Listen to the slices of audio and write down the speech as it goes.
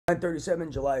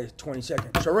9/37, July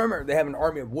 22nd. So remember, they have an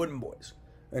army of wooden boys,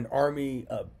 an army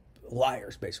of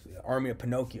liars, basically, an army of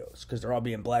Pinocchios, because they're all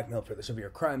being blackmailed for the severe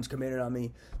crimes committed on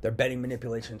me, their betting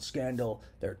manipulation scandal,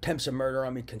 their attempts of murder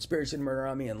on me, conspiracy to murder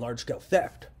on me, and large-scale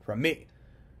theft from me.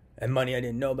 And money I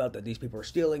didn't know about that these people were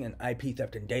stealing, and IP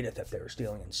theft and data theft they were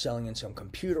stealing and selling in some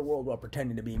computer world while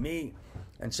pretending to be me,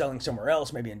 and selling somewhere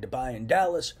else, maybe in Dubai and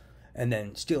Dallas, and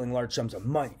then stealing large sums of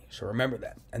money. So remember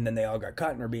that. And then they all got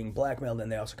caught and are being blackmailed,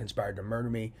 and they also conspired to murder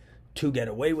me to get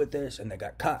away with this, and they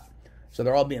got caught. So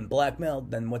they're all being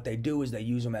blackmailed. Then what they do is they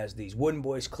use them as these wooden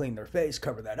boys, clean their face,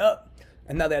 cover that up,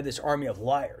 and now they have this army of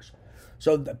liars.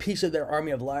 So the piece of their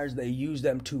army of liars, they use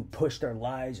them to push their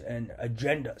lies and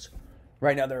agendas.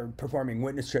 Right now they're performing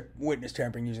witness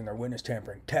tampering using their witness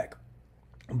tampering tech.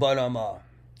 But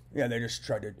yeah, they just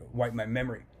tried to wipe my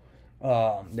memory.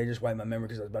 They just wiped my memory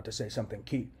because I was about to say something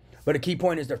key. But a key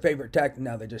point is their favorite tactic.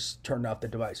 Now they just turned off the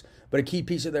device. But a key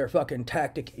piece of their fucking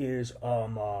tactic is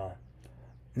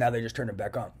now they just turned it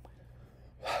back on.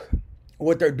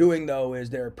 What they're doing though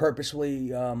is they're purposely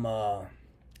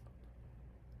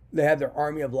they have their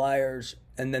army of liars,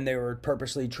 and then they were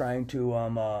purposely trying to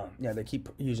yeah, they keep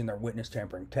using their witness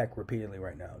tampering tech repeatedly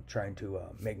right now, trying to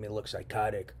make me look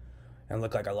psychotic and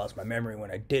look like I lost my memory when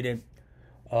I didn't.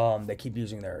 They keep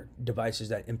using their devices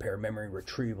that impair memory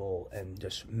retrieval and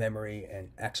just memory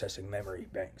and accessing memory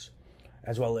banks,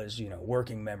 as well as, you know,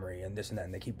 working memory and this and that.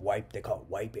 And they keep they call it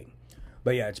wiping.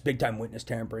 But yeah, it's big time witness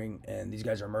tampering, and these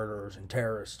guys are murderers and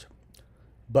terrorists.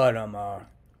 But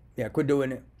yeah, quit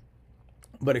doing it.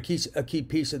 But a key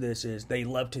piece of this is they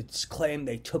love to claim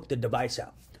they took the device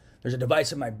out. There's a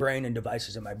device in my brain and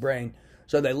devices in my brain,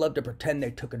 so they love to pretend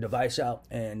they took a device out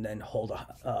and then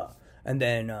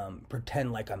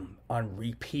pretend like I'm on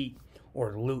repeat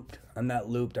or looped. I'm not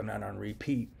looped. I'm not on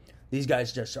repeat. These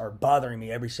guys just are bothering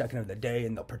me every second of the day,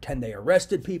 and they'll pretend they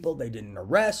arrested people they didn't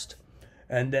arrest,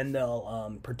 and then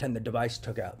they'll pretend the device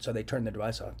took out. So they turned the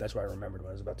device off. That's why I remembered what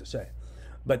I was about to say.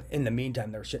 But in the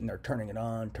meantime, they're sitting there turning it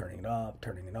on, turning it off,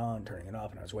 turning it on, turning it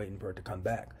off, and I was waiting for it to come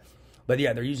back. But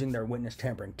yeah, they're using their witness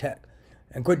tampering tech.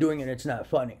 And quit doing it. It's not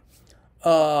funny.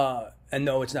 And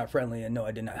no, it's not friendly, and no,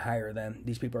 I did not hire them.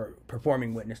 These people are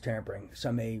performing witness tampering.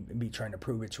 Some may be trying to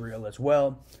prove it's real as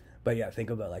well. But yeah,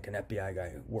 think of it like an FBI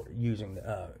guy using,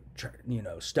 you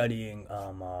know, studying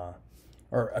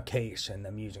or a case, and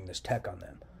them using this tech on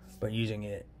them, but using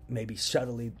it maybe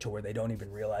subtly to where they don't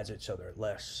even realize it, so they're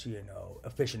less, you know,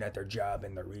 efficient at their job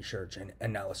and their research and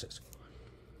analysis.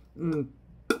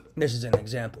 This is an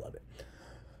example of it.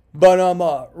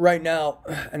 But right now,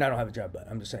 and I don't have a job, but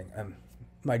I'm just saying,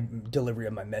 my delivery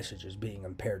of my message is being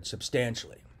impaired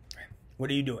substantially. What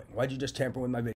are you doing? Why'd you just tamper with my video?